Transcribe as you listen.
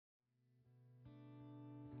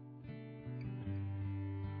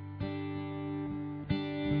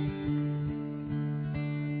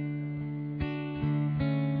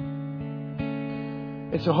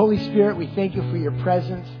And so, Holy Spirit, we thank you for your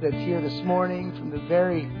presence that's here this morning from the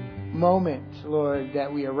very moment, Lord,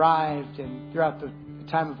 that we arrived and throughout the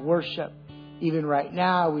time of worship. Even right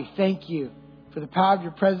now, we thank you for the power of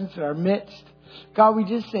your presence in our midst. God, we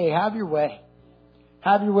just say, have your way.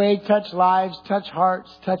 Have your way. Touch lives, touch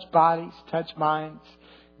hearts, touch bodies, touch minds.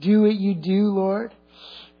 Do what you do, Lord.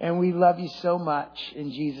 And we love you so much.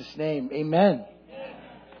 In Jesus' name, amen.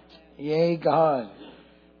 Yay, God.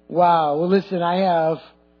 Wow. Well, listen, I have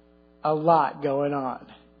a lot going on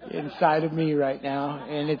inside of me right now,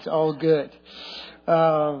 and it's all good.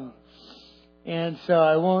 And so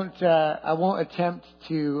I won't attempt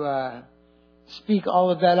to speak all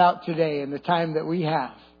of that out today in the time that we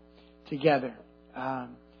have together.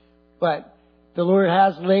 But the Lord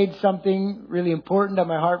has laid something really important on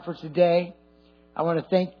my heart for today. I want to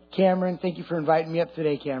thank Cameron. Thank you for inviting me up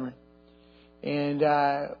today, Cameron. And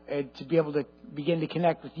to be able to begin to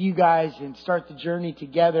connect with you guys and start the journey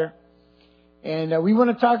together. And we want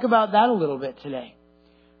to talk about that a little bit today.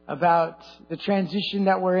 About the transition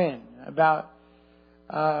that we're in. About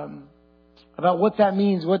what that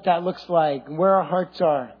means, what that looks like, and where our hearts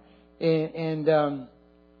are. And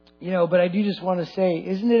but I do just want to say,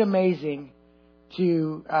 isn't it amazing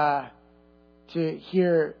to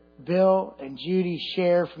hear Bill and Judy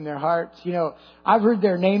share from their hearts? I've heard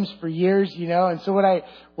their names for years, and so when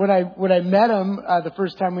I met them the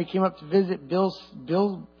first time we came up to visit,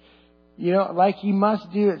 Bill, like he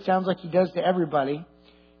must do, it sounds like he does to everybody.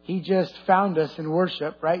 He just found us in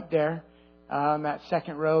worship right there, that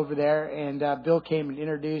second row over there, and Bill came and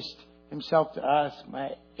introduced himself to us,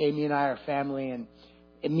 Amy and I, our family, and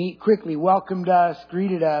quickly welcomed us,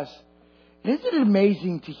 greeted us. And isn't it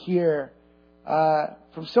amazing to hear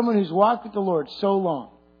from someone who's walked with the Lord so long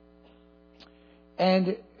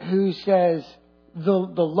and who says, the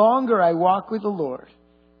longer I walk with the Lord,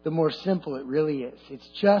 the more simple it really is. It's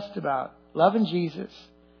just about loving Jesus,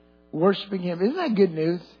 worshiping Him. Isn't that good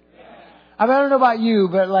news? I don't know about you,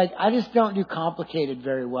 but I just don't do complicated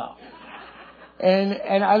very well.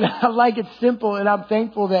 And I like it simple, and I'm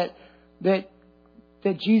thankful that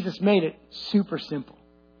Jesus made it super simple.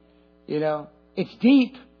 It's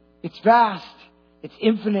deep, it's vast, it's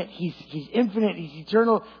infinite. He's infinite. He's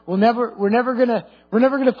eternal. We're never gonna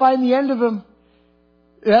find the end of Him.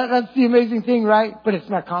 That's the amazing thing, right? But it's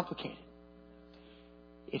not complicated.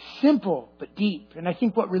 It's simple but deep. And I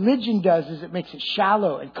think what religion does is it makes it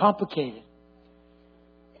shallow and complicated.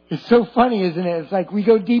 It's so funny, isn't it? It's like we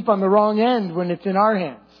go deep on the wrong end when it's in our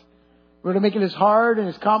hands. We're going to make it as hard and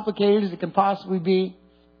as complicated as it can possibly be,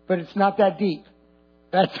 but it's not that deep.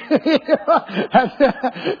 But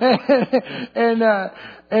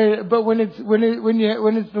when it's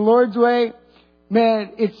the Lord's way,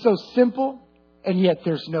 man, it's so simple, and yet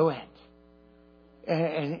there's no end.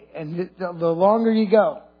 And the longer you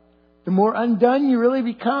go, the more undone you really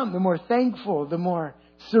become, the more thankful, the more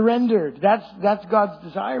surrendered. That's God's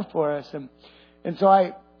desire for us. And so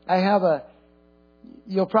I have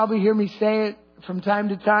you'll probably hear me say it from time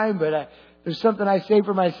to time, but there's something I say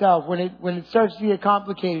for myself. When it starts to get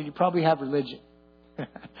complicated, you probably have religion.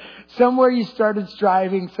 Somewhere you started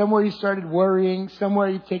striving, somewhere you started worrying, somewhere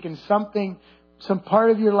you've taken some part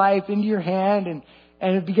of your life into your hand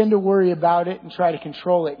and begin to worry about it and try to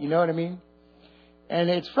control it. You know what I mean? And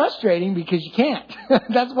it's frustrating because you can't.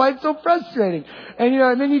 That's why it's so frustrating.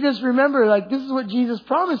 And then you just remember, this is what Jesus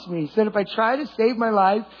promised me. He said, if I try to save my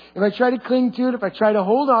life, if I try to cling to it, if I try to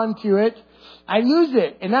hold on to it, I lose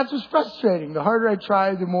it. And that's what's frustrating. The harder I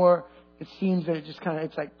try, the more it seems that it just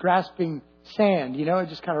it's like grasping sand. It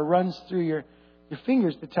just kind of runs through your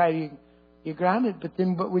fingers the tighter you grab it.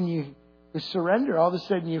 But when you surrender, all of a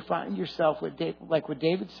sudden you find yourself like what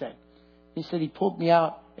David said. He said, He pulled me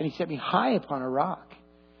out and He set me high upon a rock.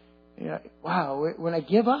 Wow, when I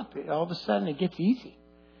give up, all of a sudden it gets easy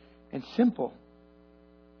and simple.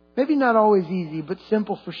 Maybe not always easy, but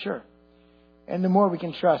simple for sure. And the more we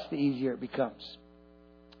can trust, the easier it becomes.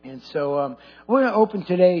 And so we're going to open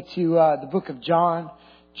today to the book of John,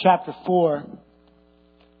 chapter 4.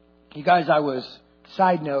 You guys,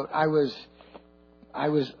 side note, I was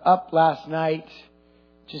up last night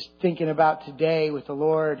just thinking about today with the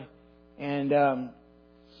Lord. And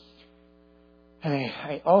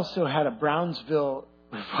I also had a Brownsville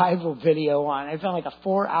revival video on. I found a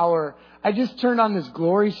 4-hour. I just turned on this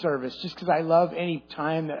glory service just because I love any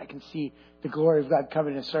time that I can see the glory of God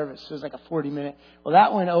coming in service. So it was a 40-minute. Well,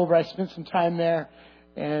 that went over. I spent some time there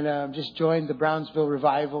and just joined the Brownsville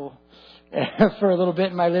revival for a little bit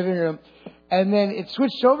in my living room. And then it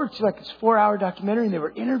switched over to this 4-hour documentary, and they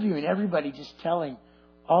were interviewing everybody, just telling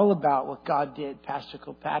all about what God did. Pastor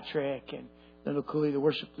Kilpatrick and Little Cooley, the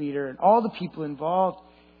worship leader, and all the people involved.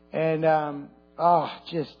 And,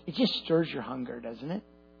 it just stirs your hunger, doesn't it?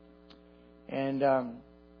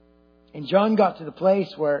 And John got to the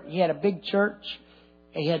place where he had a big church.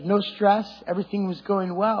 He had no stress. Everything was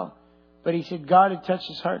going well. But he said God had touched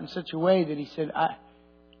his heart in such a way that he said,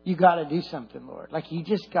 you got to do something, Lord. Like he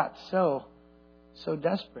just got so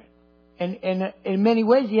desperate. And in many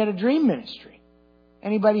ways, he had a dream ministry.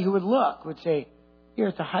 Anybody who would look would say, you're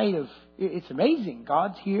at the height of, it's amazing.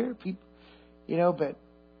 God's here. People,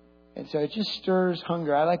 and so it just stirs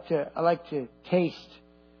hunger. I like to taste.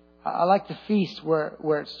 I like to feast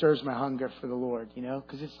where it stirs my hunger for the Lord,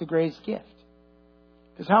 because it's the greatest gift.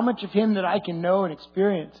 Because how much of Him that I can know and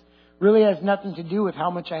experience really has nothing to do with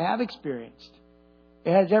how much I have experienced.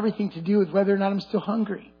 It has everything to do with whether or not I'm still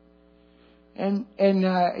hungry. And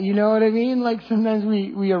you know what I mean? Like sometimes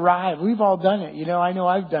we arrive. We've all done it. I know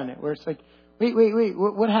I've done it. Where it's like, wait.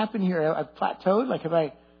 What happened here? I've plateaued? Like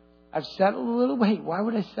I've settled a little? Wait, why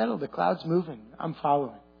would I settle? The cloud's moving. I'm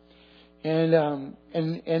following.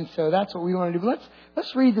 And so that's what we want to do. But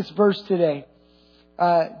let's read this verse today.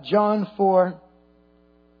 John 4,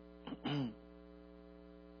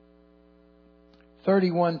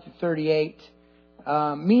 31 to 38.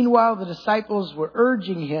 Meanwhile, the disciples were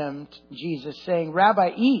urging him, Jesus, saying,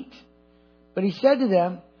 Rabbi, eat. But he said to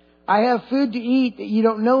them, I have food to eat that you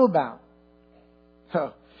don't know about.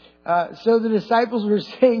 So the disciples were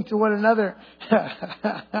saying to one another,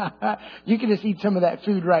 you can just eat some of that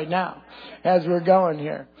food right now as we're going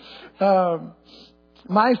here.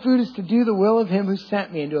 My food is to do the will of Him who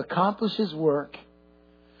sent me and to accomplish His work.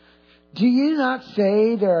 Do you not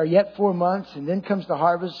say there are yet 4 months and then comes the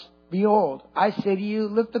harvest? Behold, I say to you,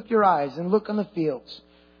 lift up your eyes and look on the fields.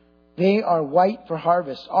 They are white for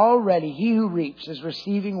harvest. Already he who reaps is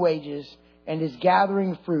receiving wages and is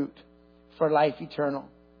gathering fruit for life eternal.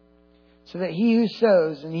 So that he who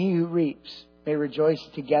sows and he who reaps may rejoice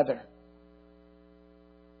together.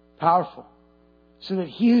 Powerful. So that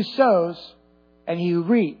he who sows and he who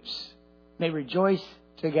reaps may rejoice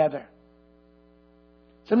together.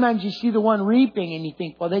 Sometimes you see the one reaping and you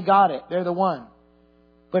think, well, they got it. They're the one.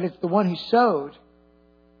 But it's the one who sowed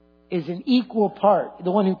is an equal part.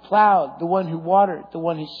 The one who plowed, the one who watered, the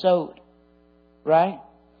one who sowed. Right?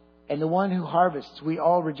 And the one who harvests. We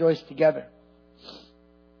all rejoice together.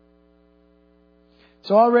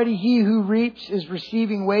 So already he who reaps is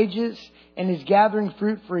receiving wages and is gathering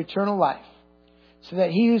fruit for eternal life. So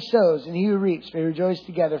that he who sows and he who reaps may rejoice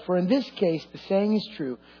together. For in this case, the saying is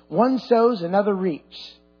true. One sows, another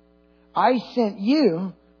reaps. I sent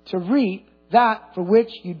you to reap that for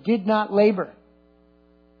which you did not labor.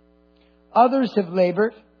 Others have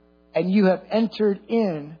labored, and you have entered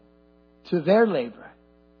in to their labor.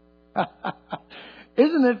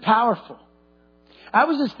 Isn't it powerful? I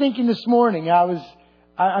was just thinking this morning.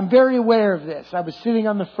 I'm very aware of this. I was sitting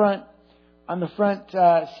on the front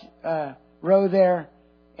row there,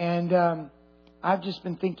 and I've just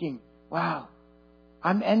been thinking, wow,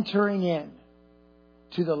 I'm entering in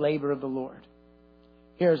to the labor of the Lord.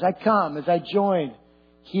 Here, as I join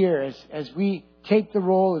here, as we take the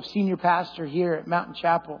role of senior pastor here at Mountain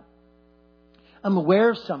Chapel, I'm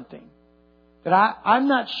aware of something. That I'm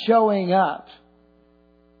not showing up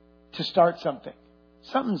to start something.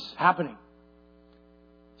 Something's happening.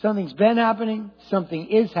 Something's been happening. Something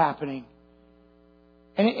is happening.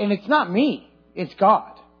 And it's not me. It's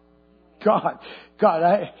God. God.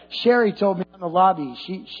 Sherry told me in the lobby,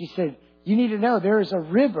 she said, you need to know there is a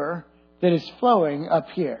river that is flowing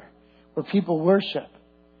up here where people worship.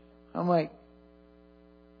 I'm like,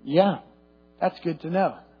 yeah, that's good to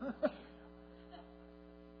know.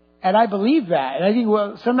 And I believe that. And I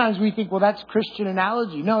think, sometimes we think, that's Christian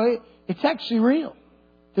analogy. No, it's actually real.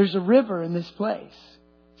 There's a river in this place.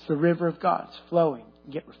 It's the river of God. It's flowing. You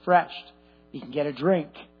can get refreshed. You can get a drink.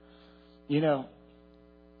 And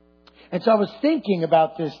so I was thinking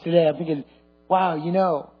about this today. I'm thinking,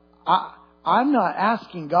 wow, I'm not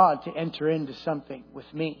asking God to enter into something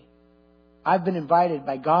with me. I've been invited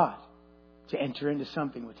by God to enter into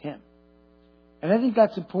something with Him. And I think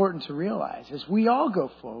that's important to realize. As we all go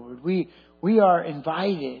forward, we are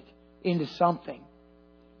invited into something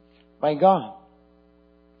by God.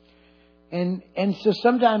 And so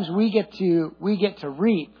sometimes we get to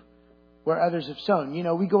reap where others have sown.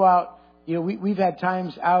 We go out, we've had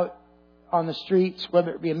times out on the streets,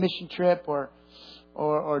 whether it be a mission trip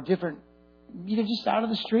or different, just out of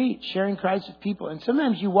the street, sharing Christ with people. And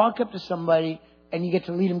sometimes you walk up to somebody and you get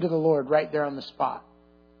to lead them to the Lord right there on the spot.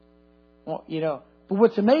 Well, but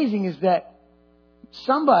what's amazing is that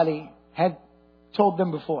somebody had told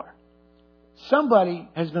them before. Somebody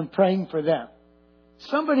has been praying for them.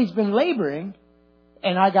 somebody's been laboring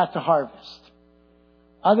and I got to harvest.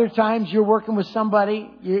 Other times you're working with somebody,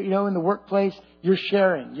 you know, in the workplace, you're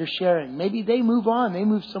sharing. Maybe they move on, they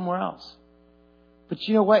move somewhere else. But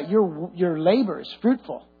you know what? Your labor is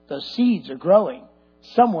fruitful. Those seeds are growing.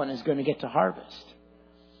 Someone is going to get to harvest.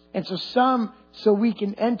 And so we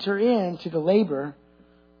can enter into the labor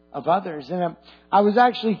of others. And I was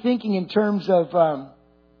actually thinking in terms of,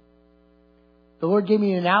 the Lord gave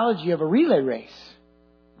me an analogy of a relay race.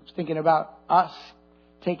 I was thinking about us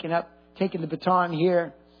taking the baton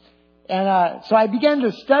here. And so I began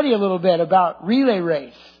to study a little bit about relay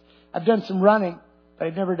race. I've done some running, but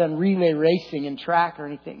I've never done relay racing in track or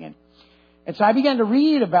anything. And so I began to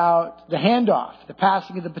read about the handoff, the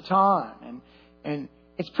passing of the baton. And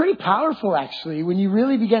it's pretty powerful, actually, when you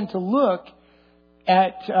really begin to look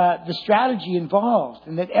at the strategy involved,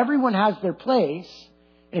 and that everyone has their place.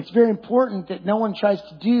 And it's very important that no one tries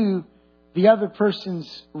to do the other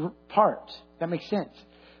person's part. That makes sense.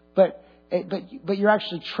 But you're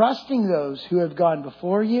actually trusting those who have gone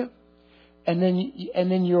before you, and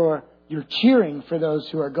then you're cheering for those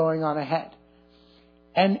who are going on ahead.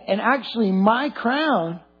 And actually, my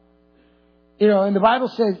crown, you know, and the Bible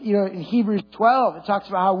says, you know, in Hebrews 12, it talks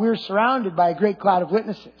about how we're surrounded by a great cloud of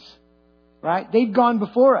witnesses, right? They've gone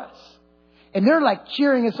before us, and they're like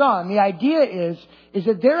cheering us on. The idea is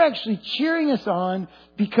that they're actually cheering us on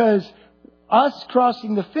because us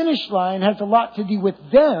crossing the finish line has a lot to do with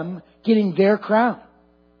them getting their crown.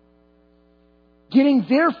 Getting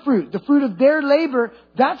their fruit, the fruit of their labor.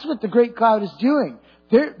 That's what the great cloud is doing.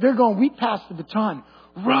 They're going, we passed the baton.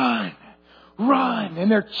 Run.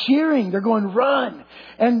 And they're cheering. They're going, run.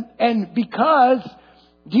 And because,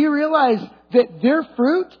 do you realize that their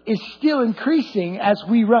fruit is still increasing as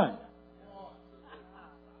we run?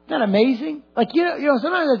 Isn't that amazing? Like, you know,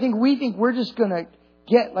 sometimes we think we're just going to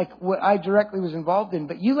get like what I directly was involved in.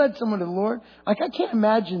 But you led someone to the Lord. Like, I can't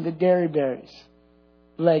imagine the Derryberry's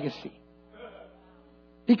legacy.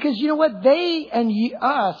 Because you know what? They and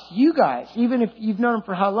you guys, even if you've known them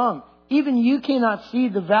for how long, even you cannot see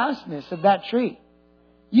the vastness of that tree.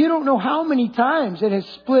 You don't know how many times it has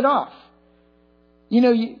split off. You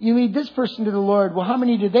know, you lead this person to the Lord. Well, how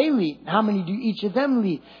many do they lead? How many do each of them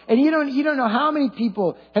lead? And you don't know how many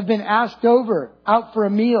people have been asked out for a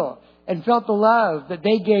meal and felt the love that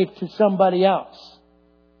they gave to somebody else.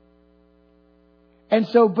 And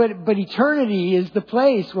so, but eternity is the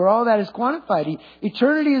place where all that is quantified.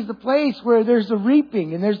 Eternity is the place where there's the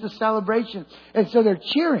reaping and there's the celebration. And so they're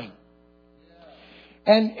cheering.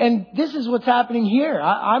 And this is what's happening here.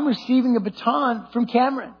 I'm receiving a baton from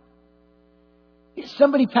Cameron.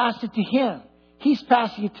 Somebody passed it to him. He's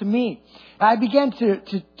passing it to me. I began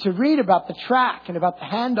to read about the track and about the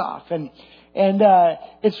handoff. And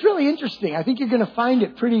it's really interesting. I think you're going to find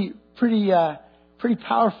it pretty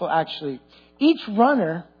powerful, actually. Each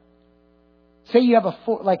runner, say you have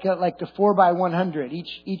like the 4x100.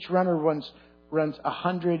 Each runner runs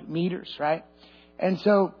 100 meters, right? And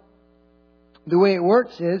so the way it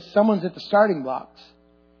works is someone's at the starting blocks,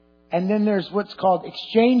 and then there's what's called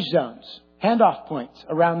exchange zones, handoff points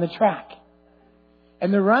around the track.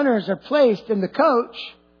 And the runners are placed, and the coach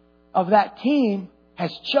of that team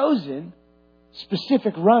has chosen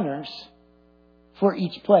specific runners for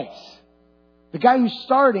each place. The guy who's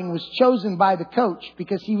starting was chosen by the coach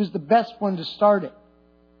because he was the best one to start it.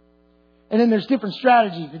 And then there's different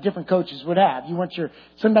strategies that different coaches would have.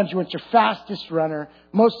 Sometimes you want your fastest runner.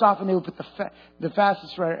 Most often they would put the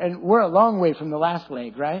fastest runner. And we're a long way from the last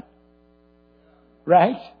leg, right?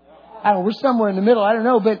 Right? I don't know, we're somewhere in the middle. I don't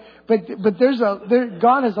know, but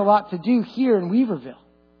God has a lot to do here in Weaverville,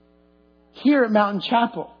 here at Mountain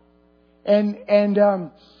Chapel, and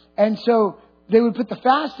so they would put the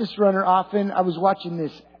fastest runner often. I was watching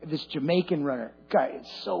this Jamaican runner. Guy,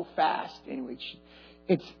 it's so fast. Anyway,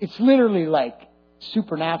 it's literally like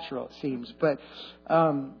supernatural, it seems. But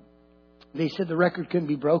they said the record couldn't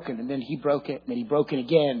be broken, and then he broke it, and then he broke it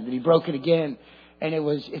again, and then he broke it again, and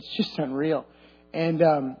it's just unreal. And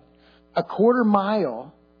a quarter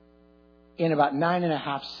mile in about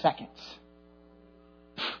 9.5 seconds.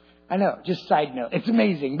 I know, just side note. It's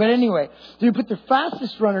amazing. But anyway, they put the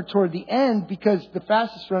fastest runner toward the end because the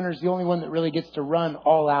fastest runner is the only one that really gets to run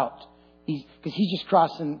all out. Because he's just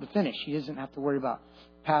crossing the finish. He doesn't have to worry about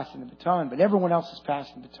passing the baton. But everyone else is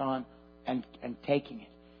passing the baton and taking it,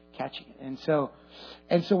 catching it. And so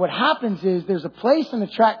what happens is there's a place on the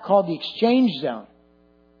track called the exchange zone.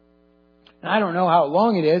 And I don't know how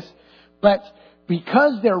long it is, but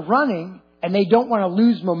because they're running and they don't want to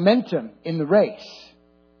lose momentum in the race,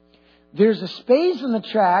 there's a space on the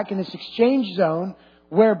track in this exchange zone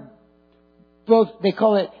where both, they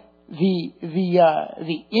call it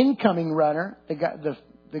the incoming runner,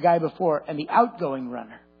 the guy before, and the outgoing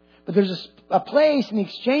runner. But there's a place in the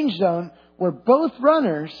exchange zone where both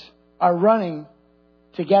runners are running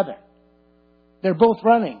together. They're both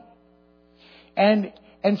running. And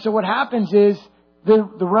so what happens is the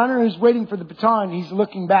runner who's waiting for the baton, he's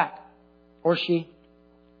looking back. Or she.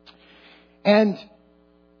 And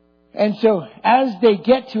so as they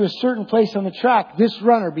get to a certain place on the track, this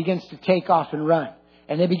runner begins to take off and run.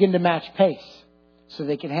 And they begin to match pace so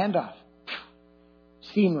they can hand off.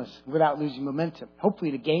 Seamless, without losing momentum. Hopefully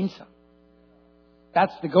to gain some.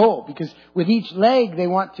 That's the goal. Because with each leg, they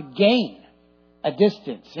want to gain a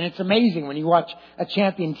distance. And it's amazing when you watch a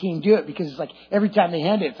champion team do it. Because it's like every time they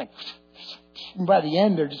hand it, it's like by the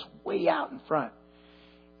end, they're just way out in front.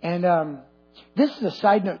 And this is a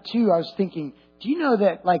side note too. I was thinking, do you know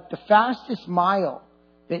that like the fastest mile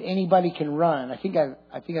that anybody can run? I think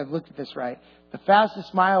I've looked at this right. The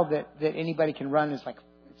fastest mile that anybody can run is like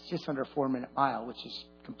it's just under a 4-minute mile, which is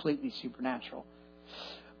completely supernatural.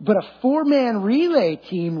 But a 4-man relay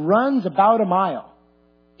team runs about a mile.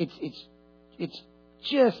 It's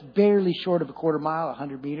just barely short of a quarter mile,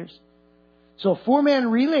 100 meters. So a 4-man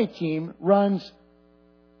relay team runs.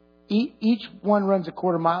 Each one runs a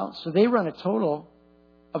quarter mile, so they run a total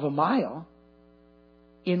of a mile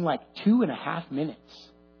in like 2.5 minutes.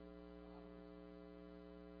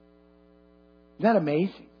 Isn't that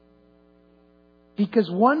amazing? Because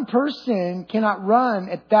one person cannot run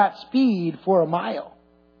at that speed for a mile.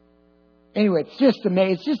 Anyway, it's just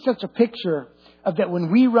amazing. It's just such a picture of that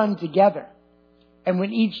when we run together and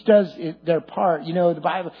when each does their part. You know, the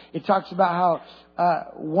Bible, it talks about how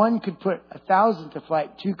one could put 1,000 to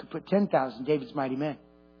flight, 2 could put 10,000, David's mighty men.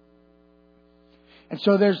 And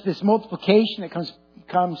so there's this multiplication that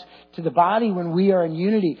comes to the body when we are in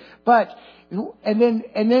unity. And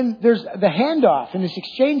then there's the handoff in this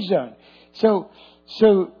exchange zone. So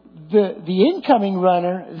the incoming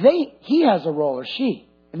runner, he has a role, or she.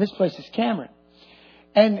 In this place is Cameron.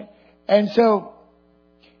 And so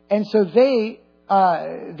they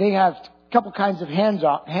have a couple kinds of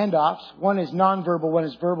handoffs. One is nonverbal, one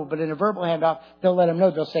is verbal. But in a verbal handoff, they'll let them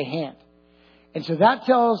know. They'll say hand. And so that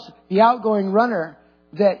tells the outgoing runner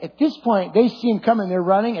that at this point, they see him coming, they're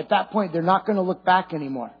running. At that point, they're not going to look back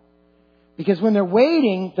anymore. Because when they're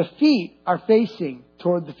waiting, the feet are facing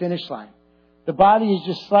toward the finish line. The body is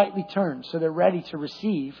just slightly turned, so they're ready to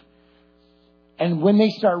receive. And when they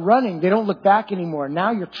start running, they don't look back anymore.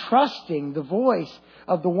 Now you're trusting the voice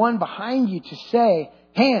of the one behind you to say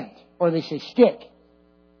hand, or they say stick.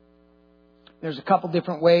 There's a couple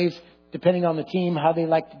different ways, depending on the team, how they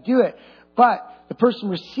like to do it. But the person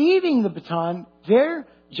receiving the baton, their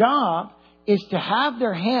job is to have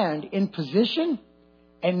their hand in position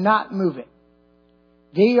and not move it.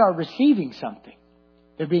 They are receiving something.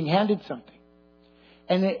 They're being handed something.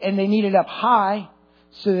 And they need it up high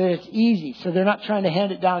so that it's easy. So they're not trying to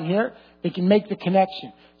hand it down here. They can make the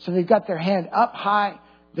connection. So they've got their hand up high.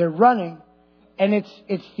 They're running. And it's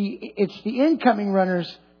the incoming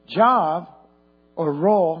runner's job or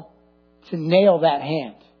role to nail that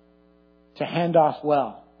hand. To hand off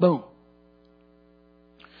well. Boom.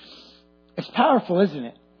 It's powerful, isn't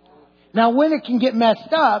it? Now, when it can get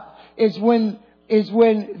messed up is when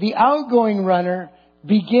the outgoing runner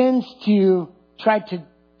begins to try to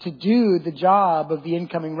do the job of the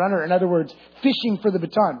incoming runner. In other words, fishing for the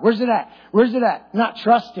baton. Where's it at? Where's it at? Not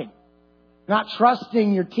trusting. Not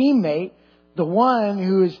trusting your teammate, the one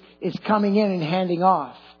who is coming in and handing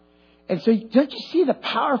off. And so don't you see the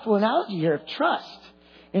powerful analogy here of trust?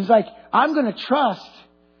 It's like, I'm going to trust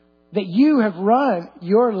that you have run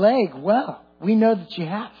your leg well. We know that you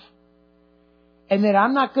have. And that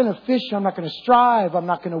I'm not going to fish. I'm not going to strive. I'm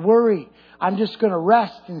not going to worry. I'm just going to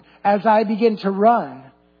rest. And as I begin to run,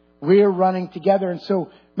 we're running together. And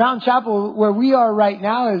so Mountain Chapel, where we are right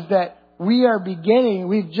now, is that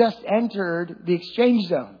we've just entered the exchange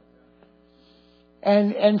zone.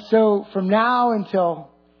 And so from now until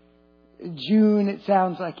June, it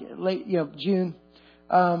sounds like late, June,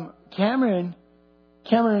 Cameron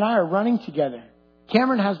and I are running together.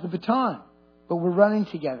 Cameron has the baton, but we're running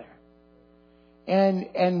together.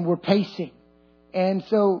 And we're pacing. And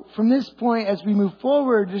so from this point, as we move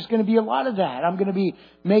forward, there's going to be a lot of that. I'm going to be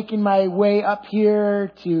making my way up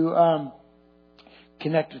here to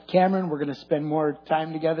connect with Cameron. We're going to spend more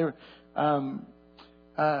time together.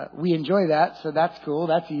 We enjoy that, so that's cool.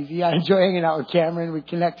 That's easy. I enjoy hanging out with Cameron. We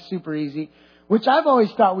connect super easy, which I've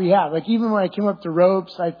always thought we have. Like even when I came up to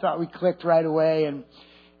ropes, I thought we clicked right away.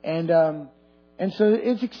 And so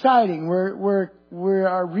it's exciting. We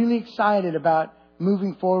are really excited about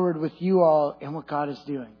moving forward with you all and what God is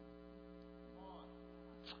doing.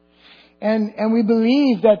 And we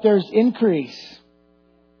believe that there's increase.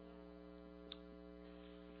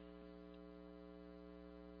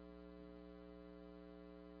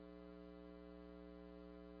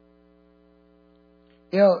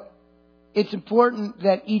 You know, it's important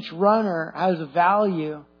that each runner has a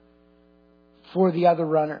value for the other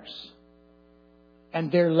runners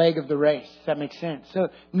and their leg of the race. Does that make sense? So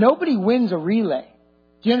nobody wins a relay.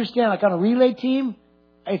 Do you understand? Like on a relay team,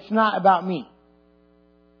 it's not about me.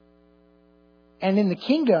 And in the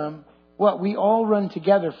kingdom, we all run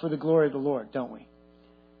together for the glory of the Lord, don't we?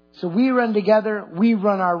 So we run together, we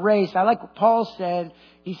run our race. I like what Paul said.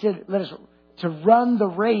 He said, let us to run the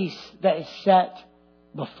race that is set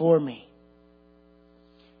before me.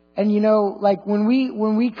 And you know, like when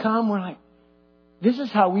we come, we're like, this is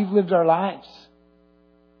how we've lived our lives.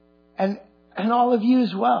 And all of you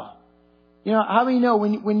as well. You know, how many know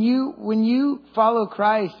when you follow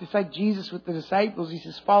Christ, it's like Jesus with the disciples. He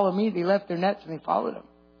says, follow me. They left their nets and they followed him.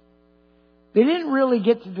 They didn't really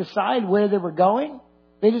get to decide where they were going.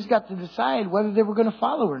 They just got to decide whether they were going to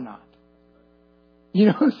follow or not. You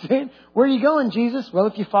know what I'm saying? Where are you going, Jesus? Well,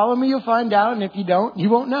 if you follow me, you'll find out. And if you don't, you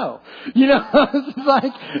won't know. You know, it's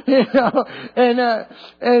like, you know,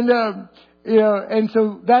 and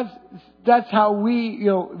so that's how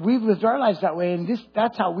we've lived our lives that way. And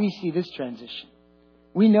that's how we see this transition.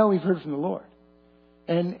 We know we've heard from the Lord.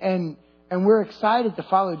 And we're excited to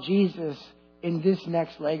follow Jesus in this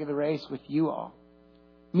next leg of the race with you all.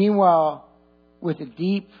 Meanwhile, with a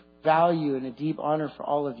deep value and a deep honor for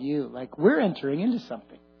all of you, like we're entering into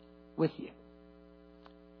something with you.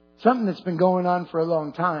 Something that's been going on for a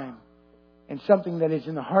long time and something that is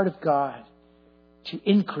in the heart of God to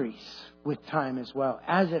increase with time as well,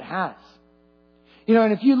 as it has. You know,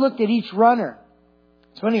 and if you looked at each runner,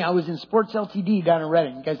 it's funny, I was in Sports LTD down in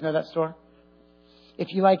Redding. You guys know that store?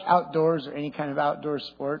 If you like outdoors or any kind of outdoor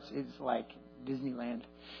sports, it's like Disneyland.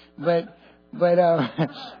 But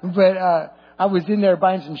I was in there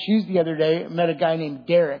buying some shoes the other day. I met a guy named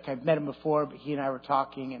Derek. I've met him before, but he and I were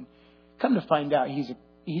talking, and come to find out he's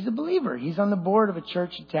a believer. He's on the board of a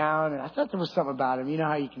church in town, and I thought there was something about him. You know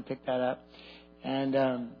how you can pick that up. And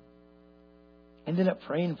ended up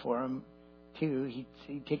praying for him too.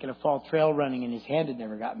 He'd taken a fall trail running, and his hand had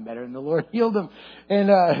never gotten better, and the Lord healed him.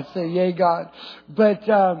 And so, yay, God.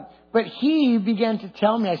 But he began to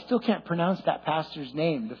tell me, I still can't pronounce that pastor's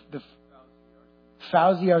name, the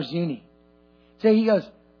Fauzi Arzuni. So he goes,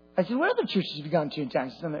 I said, what other churches have you gone to in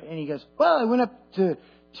town? And he goes, well, I went up to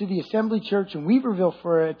the Assembly Church in Weaverville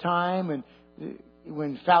for a time, and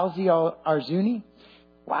when Fauzi Arzuni,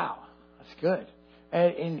 wow, that's good.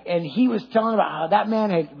 And he was telling about how that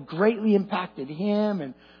man had greatly impacted him.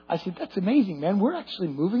 And I said, that's amazing, man. We're actually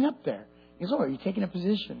moving up there. He goes, oh, are you taking a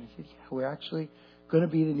position? I said, yeah, we're actually going to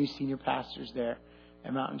be the new senior pastors there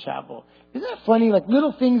at Mountain Chapel. Isn't that funny? Like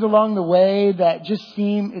little things along the way that just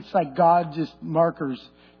seem, it's like God just markers.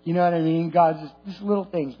 You know what I mean? God just little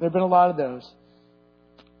things. There have been a lot of those.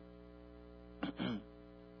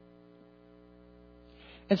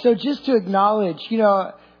 And so just to acknowledge, you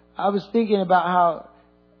know, I was thinking about how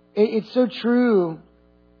it's so true,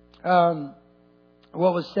 what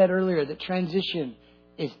was said earlier, that transition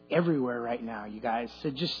is everywhere right now, you guys.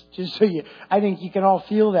 So just so I think you can all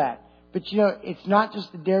feel that. But you know, it's not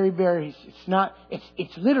just the dairy berries.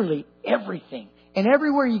 It's literally everything. And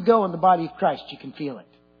everywhere you go in the body of Christ, you can feel it.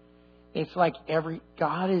 It's like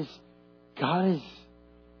God is,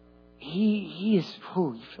 He is,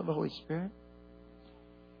 you feel the Holy Spirit?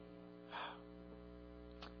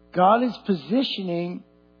 God is positioning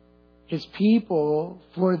His people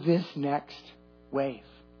for this next wave.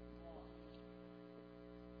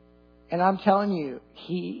 And I'm telling you,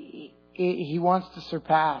 He wants to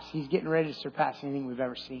surpass. He's getting ready to surpass anything we've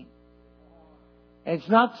ever seen. And it's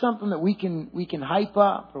not something that we can hype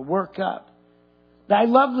up or work up. But I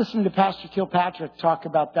love listening to Pastor Kilpatrick talk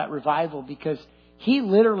about that revival, because he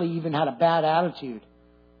literally even had a bad attitude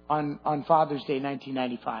on Father's Day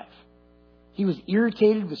 1995. He was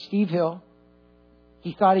irritated with Steve Hill.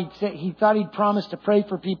 He thought he'd promised to pray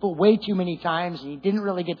for people way too many times, and he didn't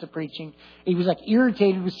really get to preaching. He was like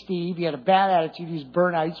irritated with Steve. He had a bad attitude. He was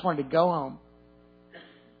burnt out. He just wanted to go home.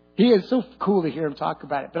 He is so cool to hear him talk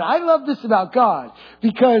about it. But I love this about God,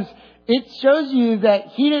 because it shows you that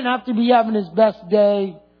He didn't have to be having His best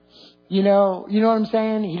day. You know what I'm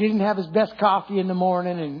saying? He didn't have his best coffee in the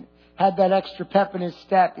morning and had that extra pep in his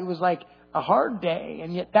step. It was like a hard day,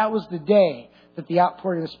 and yet that was the day that the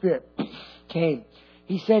outpouring of the Spirit came.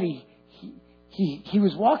 He said he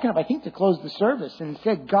was walking up, I think, to close the service, and he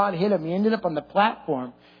said God hit him. He ended up on the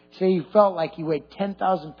platform. He said he felt like he weighed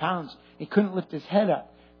 10,000 pounds. He couldn't lift his head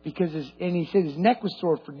up and he said his neck was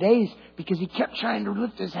sore for days because he kept trying to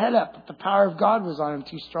lift his head up, but the power of God was on him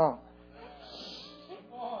too strong.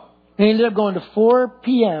 They ended up going to 4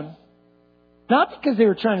 p.m., not because they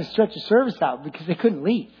were trying to stretch the service out, because they couldn't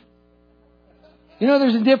leave. You know,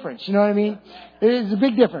 there's a difference. You know what I mean? There's a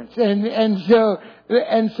big difference. And so they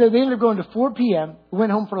ended up going to 4 p.m.,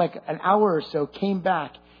 went home for like an hour or so, came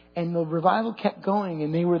back, and the revival kept going,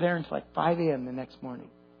 and they were there until like 5 a.m. the next morning.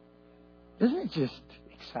 Doesn't it just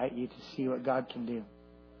excite you to see what God can do?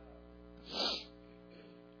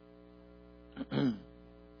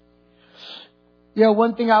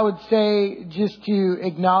 One thing I would say just to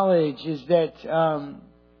acknowledge is that,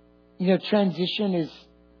 transition is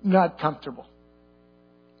not comfortable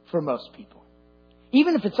for most people.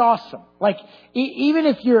 Even if it's awesome. Like, even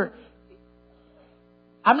if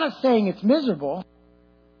I'm not saying it's miserable.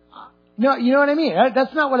 No, you know what I mean?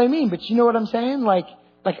 That's not what I mean, but you know what I'm saying? Like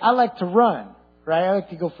I like to run, right? I like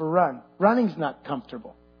to go for a run. Running's not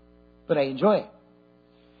comfortable, but I enjoy it.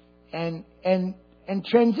 And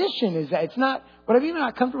transition is that it's not, what I mean by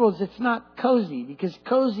not comfortable is it's not cozy, because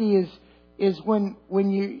cozy is when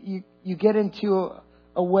you get into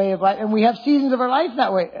a way of life, and we have seasons of our life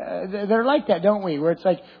that way, that are like that, don't we? Where it's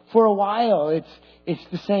like for a while it's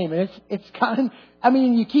the same, and it's kind of,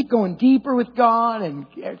 you keep going deeper with God and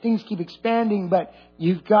things keep expanding, but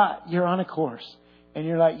you're on a course, and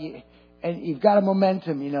you've got a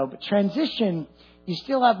momentum, but transition, you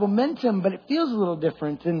still have momentum, but it feels a little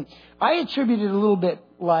different. And I attribute it a little bit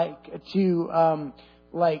to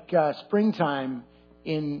springtime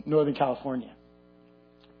in Northern California,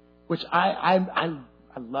 which I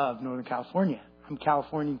love Northern California. I'm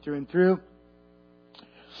Californian through and through,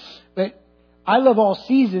 but I love all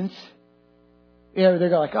seasons. They're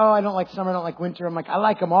like, oh, I don't like summer, I don't like winter. I'm like, I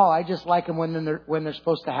like them all. I just like them when they're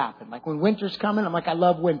supposed to happen. Like when winter's coming, I'm like, I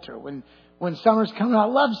love winter. When summer's coming, I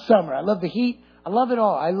love summer. I love the heat. I love it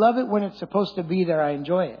all. I love it when it's supposed to be there. I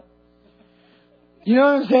enjoy it. You know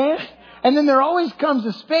what I'm saying? And then there always comes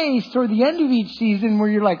a space toward the end of each season where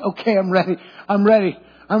you're like, okay, I'm ready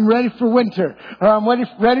for winter, or I'm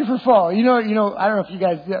ready for fall. You know, I don't know if you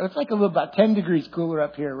guys, it's like a little about 10 degrees cooler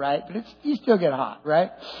up here, right? But you still get hot,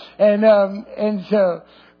 right? But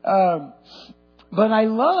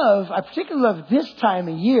I particularly love this time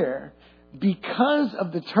of year because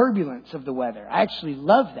of the turbulence of the weather. I actually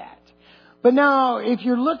love that. But now, if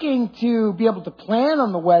you're looking to be able to plan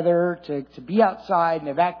on the weather, to be outside and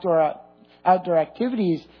have outdoor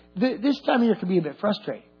activities, this time of year can be a bit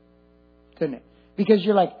frustrating, couldn't it? Because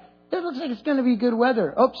you're like, it looks like it's going to be good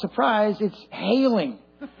weather. Oh, surprise, it's hailing.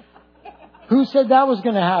 Who said that was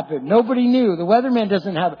going to happen? Nobody knew. The weatherman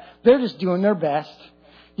doesn't have it. They're just doing their best.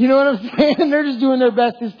 You know what I'm saying? They're just doing their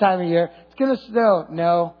best this time of year. It's going to snow.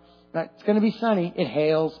 No, it's going to be sunny. It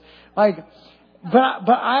hails. But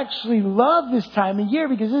I actually love this time of year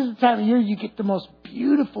because this is the time of year you get the most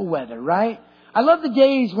beautiful weather, right? I love the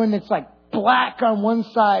days when it's like black on one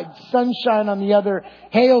side, sunshine on the other,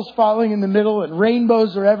 hail's falling in the middle, and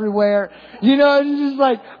rainbows are everywhere. It's just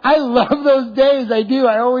like, I love those days. I do.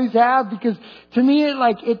 I always have, because to me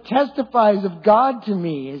it testifies of God to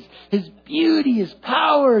me, His beauty, His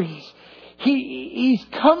power. He's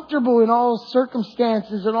comfortable in all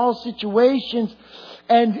circumstances, in all situations.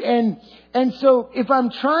 And so if I'm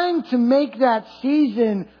trying to make that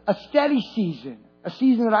season a steady season, a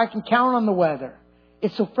season that I can count on the weather,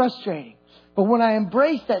 it's so frustrating. But when I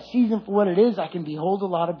embrace that season for what it is, I can behold a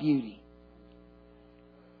lot of beauty.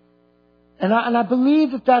 And I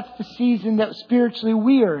believe that that's the season that spiritually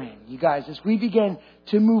we are in, you guys, as we begin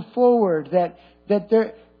to move forward, that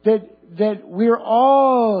we're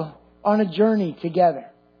all on a journey together.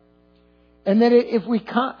 And that if we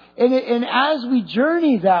and as we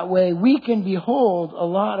journey that way, we can behold a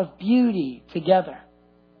lot of beauty together.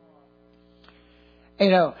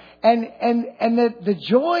 And the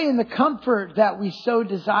joy and the comfort that we so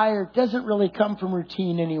desire doesn't really come from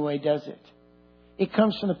routine anyway, does it? It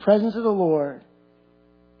comes from the presence of the Lord,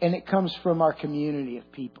 and it comes from our community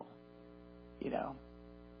of people.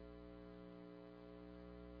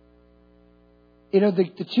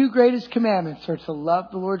 The two greatest commandments are to love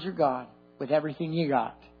the Lord your God with everything you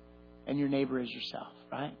got, and your neighbor as yourself,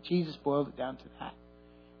 right? Jesus boiled it down to that.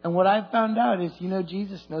 And what I've found out is,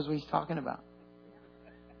 Jesus knows what He's talking about.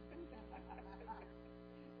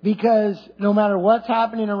 Because no matter what's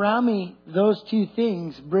happening around me, those two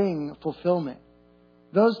things bring fulfillment.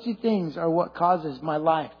 Those two things are what causes my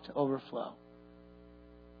life to overflow.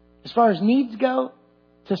 As far as needs go,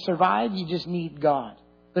 to survive, you just need God.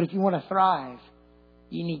 But if you want to thrive,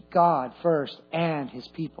 you need God first and His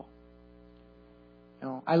people.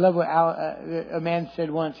 I love what a man said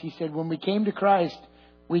once. He said, when we came to Christ,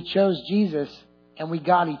 we chose Jesus and we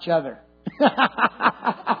got each other.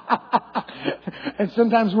 And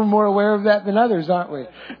sometimes we're more aware of that than others, aren't we?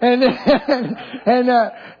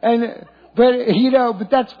 But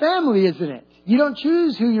that's family, isn't it? You don't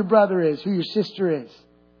choose who your brother is, who your sister is.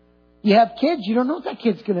 You have kids, you don't know what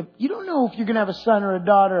you don't know if you're going to have a son or a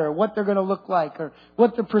daughter or what they're going to look like or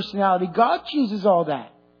what their personality. God chooses all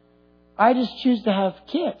that. I just choose to have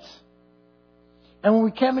kids. And when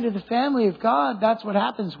we come into the family of God, that's what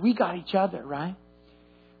happens. We got each other, right?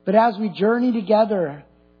 But as we journey together,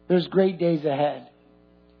 there's great days ahead.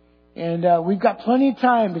 And we've got plenty of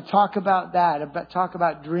time to talk about that, talk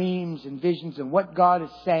about dreams and visions and what God is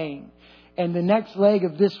saying. And the next leg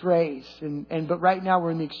of this race. But right now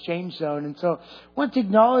we're in the exchange zone. And so I want to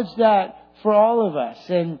acknowledge that for all of us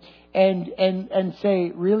and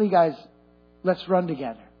say, really guys, let's run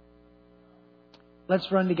together. Let's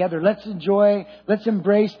run together. Let's enjoy, let's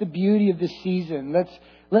embrace the beauty of this season.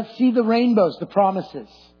 Let's see the rainbows, the promises.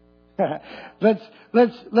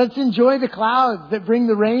 Let's enjoy the clouds that bring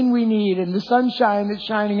the rain we need and the sunshine that's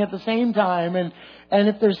shining at the same time. And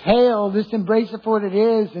if there's hail, just embrace it for what it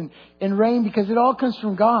is and rain, because it all comes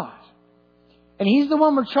from God. And He's the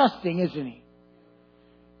one we're trusting, isn't He?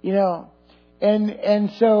 You know, and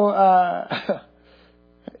so,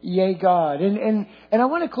 yay God. And I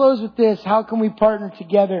want to close with this. How can we partner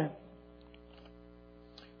together?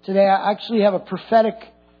 Today I actually have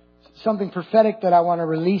something prophetic that I want to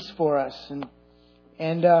release for us.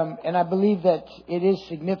 And I believe that it is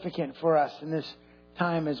significant for us in this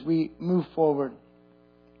time as we move forward.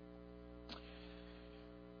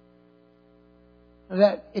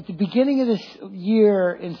 That at the beginning of this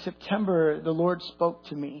year in September, the Lord spoke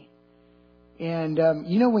to me. And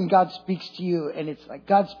when God speaks to you, and it's like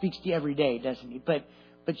God speaks to you every day, doesn't He? But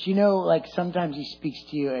like sometimes He speaks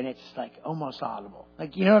to you and it's like almost audible.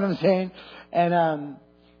 Like, you know what I'm saying?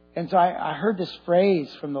 And so I heard this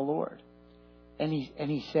phrase from the Lord. And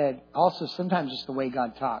he said, also sometimes just the way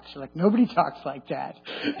God talks. You're like, nobody talks like that.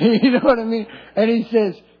 You know what I mean? And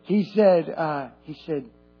he said,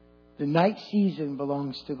 the night season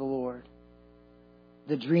belongs to the Lord.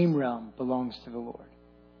 The dream realm belongs to the Lord.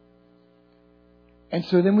 And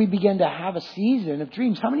so then we began to have a season of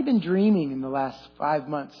dreams. How many have been dreaming in the last 5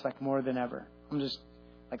 months, like more than ever? I'm just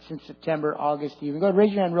like since September, August, even. Go ahead,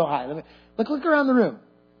 raise your hand real high. Look around the room.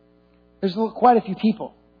 There's quite a few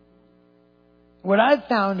people. What I've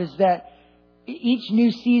found is that each new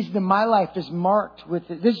season of my life is marked with,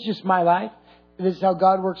 this is just my life. This is how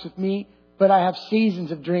God works with me. But I have seasons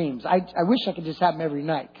of dreams. I wish I could just have them every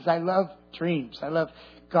night because I love dreams. I love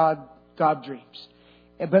God dreams.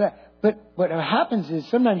 But what happens is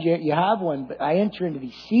sometimes you have one, but I enter into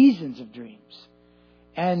these seasons of dreams.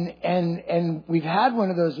 And we've had one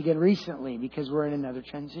of those again recently because we're in another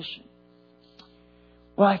transition.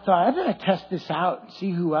 Well, I thought I better test this out and see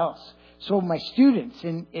who else. So my students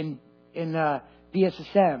in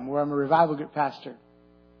BSSM, where I'm a revival group pastor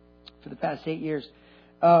for the past 8 years,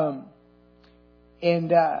 so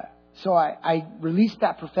I released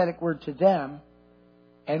that prophetic word to them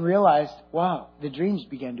and realized, wow, the dreams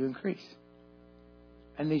began to increase.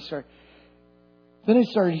 And then I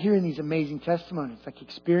started hearing these amazing testimonies, like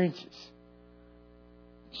experiences.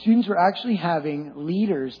 Students were actually having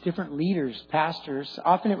leaders, different leaders, pastors,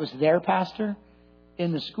 often it was their pastor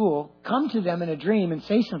in the school, come to them in a dream and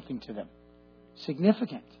say something to them.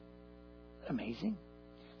 Significant. Amazing.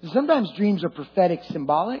 Sometimes dreams are prophetic,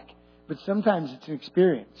 symbolic, but sometimes it's an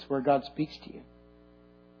experience where God speaks to you.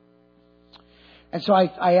 And so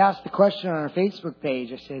I asked the question on our Facebook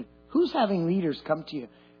page. I said, who's having leaders come to you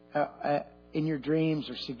in your dreams,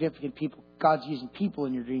 or significant people? God's using people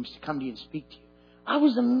in your dreams to come to you and speak to you. I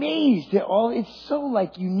was amazed at it's so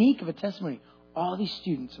like unique of a testimony. All these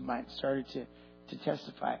students of mine started to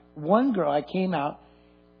testify. One girl, I came out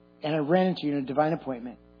and I ran into you in a divine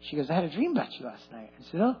appointment. She goes, I had a dream about you last night. I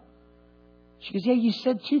said, oh. She goes, yeah, you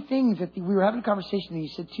said two things. We were having a conversation and you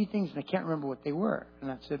said two things and I can't remember what they were.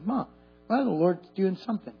 And I said, Mom, well, the Lord's doing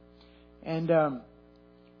something. And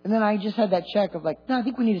then I just had that check of like, no, I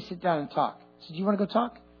think we need to sit down and talk. I said, do you want to go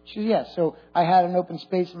talk? She goes, yeah. So I had an open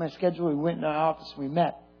space in my schedule. We went in our office and we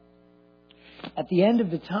met. At the end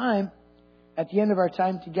of our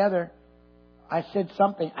time together, I said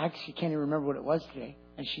something. I actually can't even remember what it was today.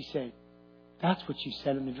 And she said, that's what you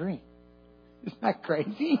said in the dream. Isn't that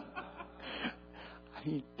crazy? I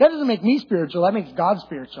mean, that doesn't make me spiritual. That makes God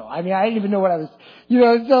spiritual. I mean, I didn't even know what I was,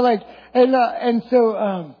 so like,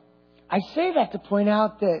 I say that to point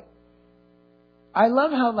out that I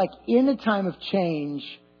love how, like, in a time of change,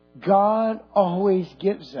 God always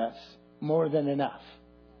gives us more than enough.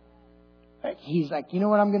 He's like, you know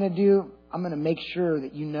what I'm going to do? I'm going to make sure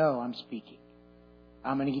that you know I'm speaking.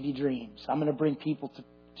 I'm going to give you dreams. I'm going to bring people to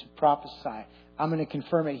prophesy. I'm going to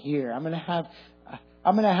confirm it here. I'm going to have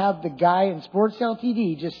the guy in Sports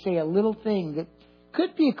LTD just say a little thing that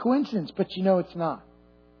could be a coincidence, but you know it's not.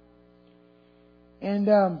 And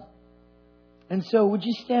so would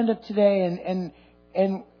you stand up today?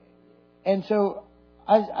 And so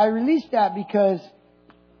I released that because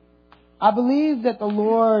I believe that the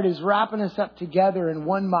Lord is wrapping us up together in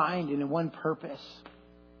one mind and in one purpose.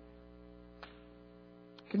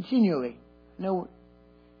 Continually. I know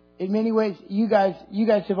in many ways you guys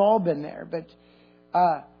have all been there, but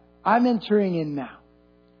I'm entering in now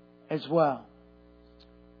as well.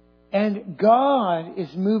 And God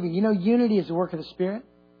is moving. You know, unity is the work of the Spirit.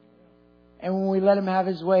 And when we let Him have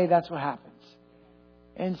His way, that's what happens.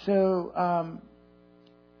 And so,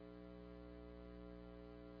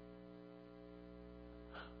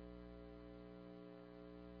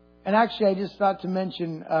 and actually, I just thought to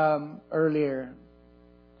mention earlier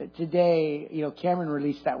that today, you know, Cameron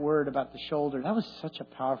released that word about the shoulder. That was such a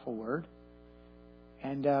powerful word.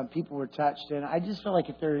 And people were touched. And I just feel like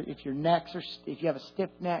if your necks or if you have a stiff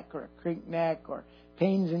neck or a crinked neck or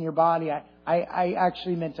pains in your body, I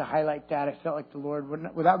actually meant to highlight that. I felt like the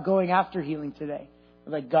Lord, without going after healing today,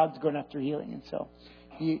 like God's going after healing. And so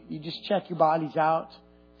you just check your bodies out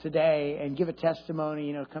today and give a testimony.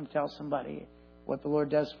 You know, come tell somebody what the Lord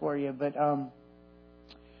does for you. But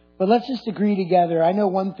let's just agree together. I know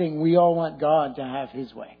one thing: we all want God to have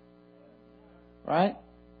His way, right?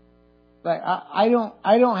 Like I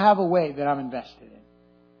don't have a way that I'm invested in,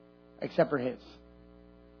 except for His.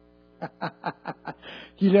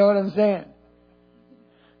 You know what I'm saying?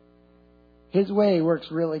 His way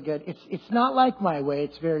works really good. It's not like my way.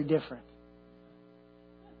 It's very different.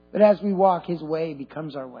 But as we walk, His way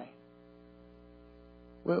becomes our way.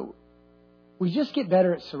 We just get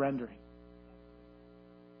better at surrendering.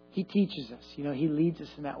 He teaches us. You know, He leads us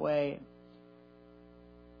in that way.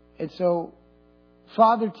 And so,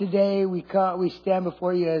 Father, today we stand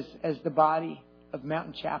before you as the body of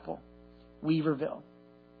Mountain Chapel, Weaverville.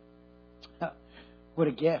 What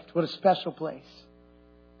a gift. What a special place.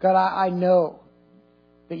 God, I know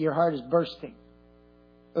that your heart is bursting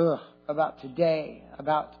about today,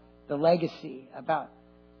 about the legacy, about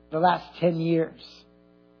the last 10 years.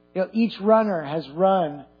 You know, each runner has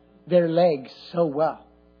run their legs so well.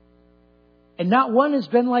 And not one has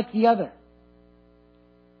been like the other.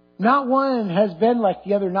 Not one has been like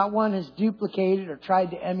the other. Not one has duplicated or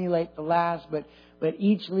tried to emulate the last, but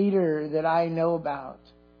each leader that I know about.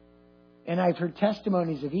 And I've heard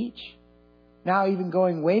testimonies of each. Now even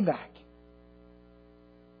going way back.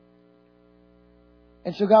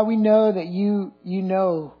 And so God, we know that you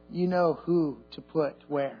know who to put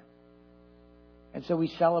where. And so we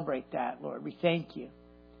celebrate that, Lord. We thank you.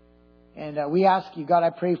 And we ask you, God,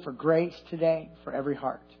 I pray for grace today for every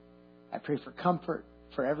heart. I pray for comfort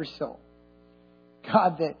for every soul.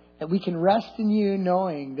 God, that we can rest in you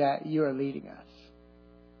knowing that you are leading us.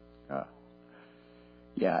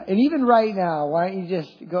 Yeah, and even right now, why don't you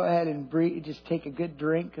just go ahead and breathe, just take a good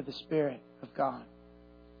drink of the Spirit of God.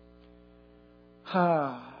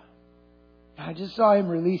 I just saw Him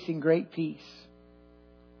releasing great peace.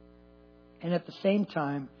 And at the same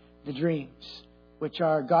time, the dreams, which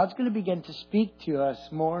are God's going to begin to speak to us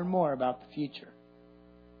more and more about the future.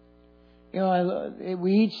 You know,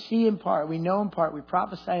 we each see in part, we know in part, we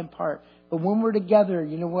prophesy in part. But when we're together,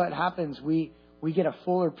 you know what happens? We get a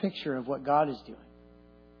fuller picture of what God is doing.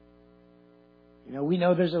 You know, we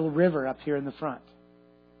know there's a river up here in the front.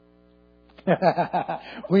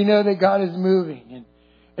 We know that God is moving.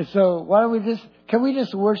 And so why don't can we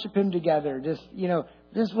just worship Him together?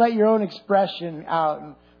 Just let your own expression out.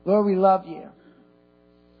 And Lord, we love you.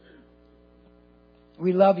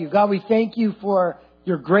 We love you. God, we thank you for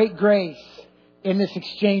your great grace in this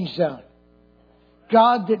exchange zone.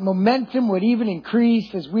 God, that momentum would even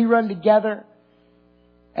increase as we run together.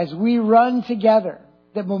 As we run together,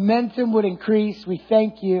 that momentum would increase. We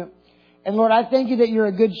thank you. And Lord, I thank you that you're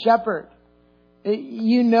a good shepherd.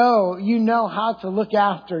 You know how to look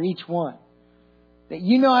after each one. That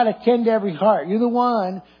you know how to tend to every heart. You're the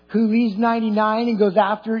one who leaves 99 and goes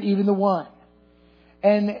after even the one.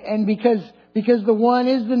 And because the one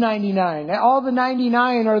is the 99. All the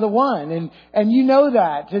 99 are the one. And you know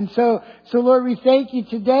that. And so Lord, we thank you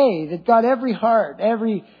today that God, every heart,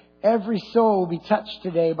 every soul will be touched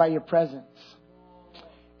today by your presence.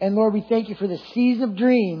 And Lord, we thank you for the season of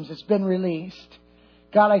dreams that's been released.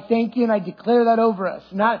 God, I thank you and I declare that over us.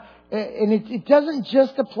 It doesn't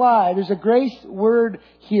just apply. There's a grace word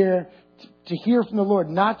here to hear from the Lord,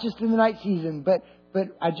 not just in the night season, but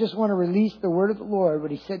But I just want to release the word of the Lord,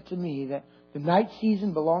 what He said to me, that the night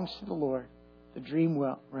season belongs to the Lord. The dream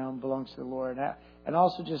realm belongs to the Lord. And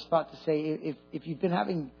also just thought to say, if you've been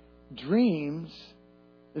having dreams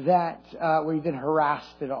that where you've been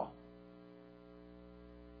harassed at all,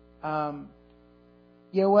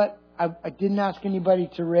 you know what? I didn't ask anybody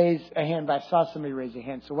to raise a hand, but I saw somebody raise a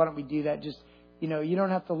hand. So why don't we do that? Just, you don't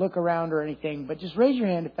have to look around or anything, but just raise your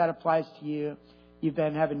hand if that applies to you. You've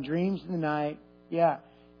been having dreams in the night. Yeah.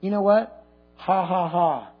 You know what? Ha ha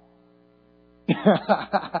ha.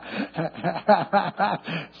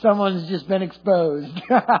 Someone's just been exposed.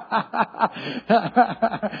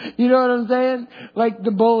 You know what I'm saying? Like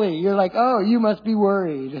the bully. You're like, oh, you must be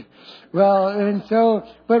worried. Well, and so,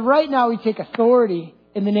 but right now we take authority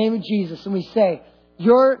in the name of Jesus and we say,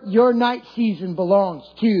 your night season belongs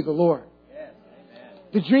to the Lord.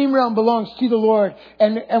 The dream realm belongs to the Lord.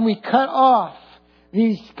 And we cut off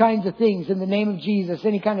these kinds of things in the name of Jesus.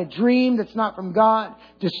 Any kind of dream that's not from God,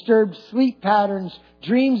 disturbed sleep patterns,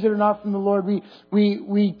 dreams that are not from the Lord. We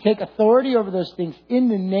take authority over those things in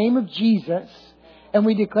the name of Jesus. And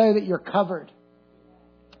we declare that you're covered.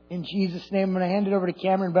 In Jesus' name, I'm going to hand it over to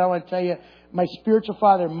Cameron, but I want to tell you, my spiritual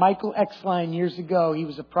father, Michael Exline, years ago, he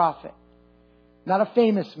was a prophet. Not a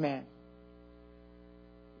famous man,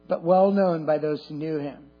 but well known by those who knew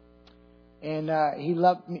him. And he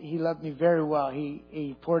loved me very well.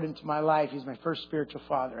 He poured into my life. He's my first spiritual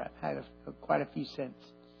father. I've had quite a few since.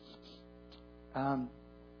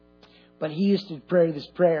 But he used to pray this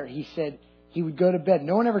prayer. He said he would go to bed.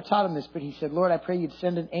 No one ever taught him this, but he said, Lord, I pray you'd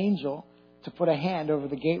send an angel to put a hand over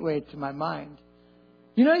the gateway to my mind.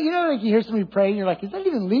 You know, like you hear somebody pray and you're like, is that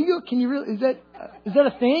even legal? Can you really? Is that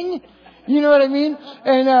a thing? You know what I mean?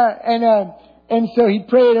 And so he'd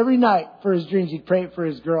pray it every night for his dreams. He'd pray it for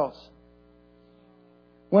his girls.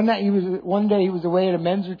 One day he was away at a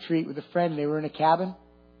men's retreat with a friend. They were in a cabin.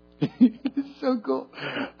 It's so cool.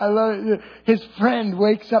 I love it. His friend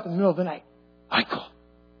wakes up in the middle of the night. Michael,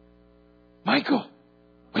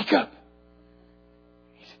 wake up.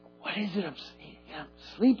 He's like, what is it? I'm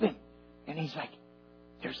sleeping. And he's like,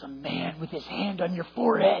 there's a man with his hand on your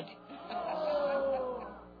forehead.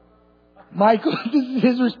 Michael, this is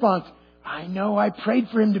his response. I know, I prayed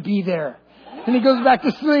for him to be there. And he goes back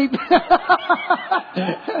to sleep. Isn't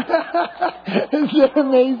that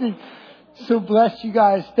amazing? So bless you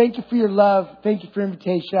guys. Thank you for your love. Thank you for your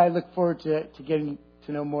invitation. I look forward to getting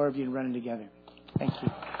to know more of you and running together. Thank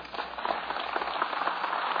you.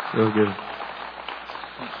 So good.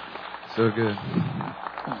 So good.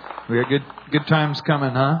 We got good times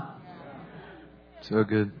coming, huh? So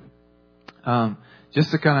good.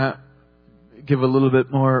 Just to kind of give a little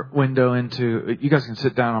bit more window into, you guys can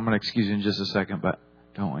sit down. I'm going to excuse you in just a second, but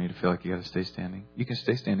I don't want you to feel like you got to stay standing. You can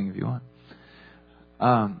stay standing if you want.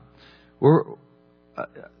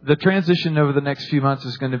 The transition over the next few months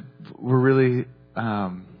we're really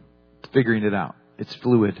figuring it out. It's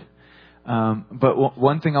fluid. But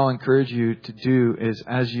one thing I'll encourage you to do is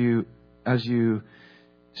as you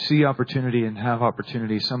see opportunity and have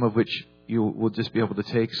opportunity, some of which you will just be able to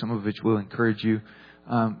take, some of which will encourage you,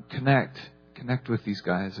 connect with these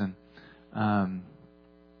guys and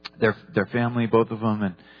their family, both of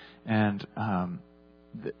them, and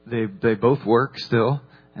they both work still,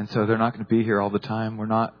 and so they're not going to be here all the time. We're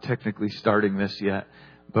not technically starting this yet,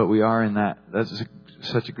 but we are in that. That's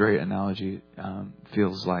such a great analogy.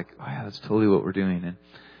 Feels like, oh yeah, that's totally what we're doing, and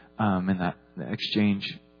in that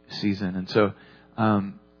exchange season. And so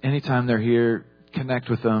anytime they're here, connect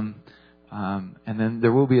with them, and then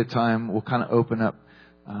there will be a time we'll kind of open up.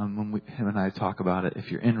 When him and I talk about it, if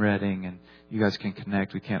you're in Redding and you guys can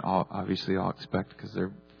connect, we can't obviously all expect because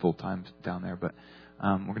they're full time down there, but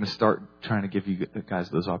we're going to start trying to give you guys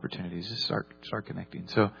those opportunities. Just start connecting.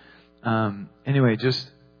 So anyway,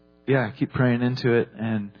 keep praying into it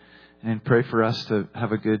and pray for us to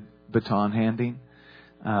have a good baton handing,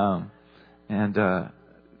 and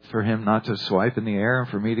for him not to swipe in the air, and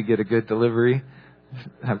for me to get a good delivery,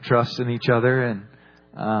 have trust in each other. And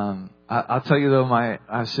I'll tell you though, I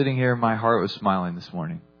was sitting here, my heart was smiling this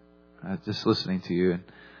morning, just listening to you.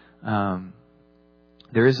 And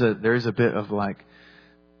there is a bit of like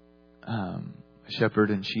shepherd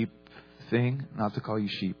and sheep thing. Not to call you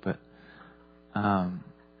sheep, but I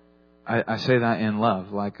say that in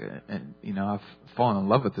love. Like, I've fallen in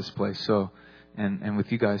love with this place. So, and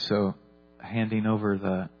with you guys. So, handing over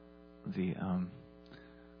the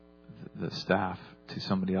staff to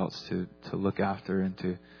somebody else to look after and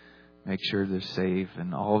to make sure they're safe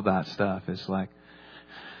and all of that stuff is like,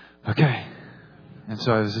 okay. And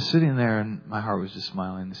so I was just sitting there and my heart was just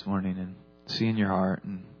smiling this morning and seeing your heart.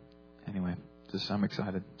 And anyway, I'm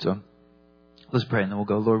excited. So Let's pray and then we'll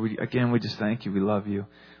go. Lord, we just thank you. We love you.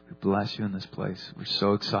 We bless you in this place. We're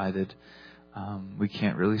so excited. We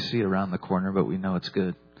can't really see around the corner, but we know it's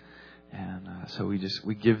good. And so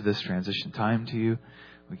we give this transition time to you.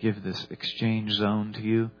 We give this exchange zone to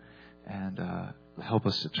you. And help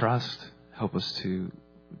us to trust. Help us to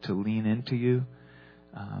lean into you.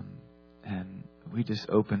 And we just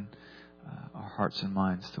open our hearts and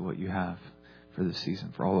minds to what you have for this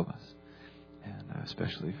season for all of us. And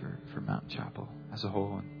especially for Mountain Chapel as a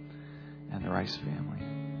whole and the Rice family.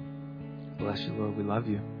 Bless you, Lord. We love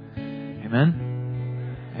you.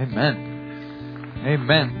 Amen. Amen.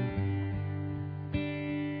 Amen.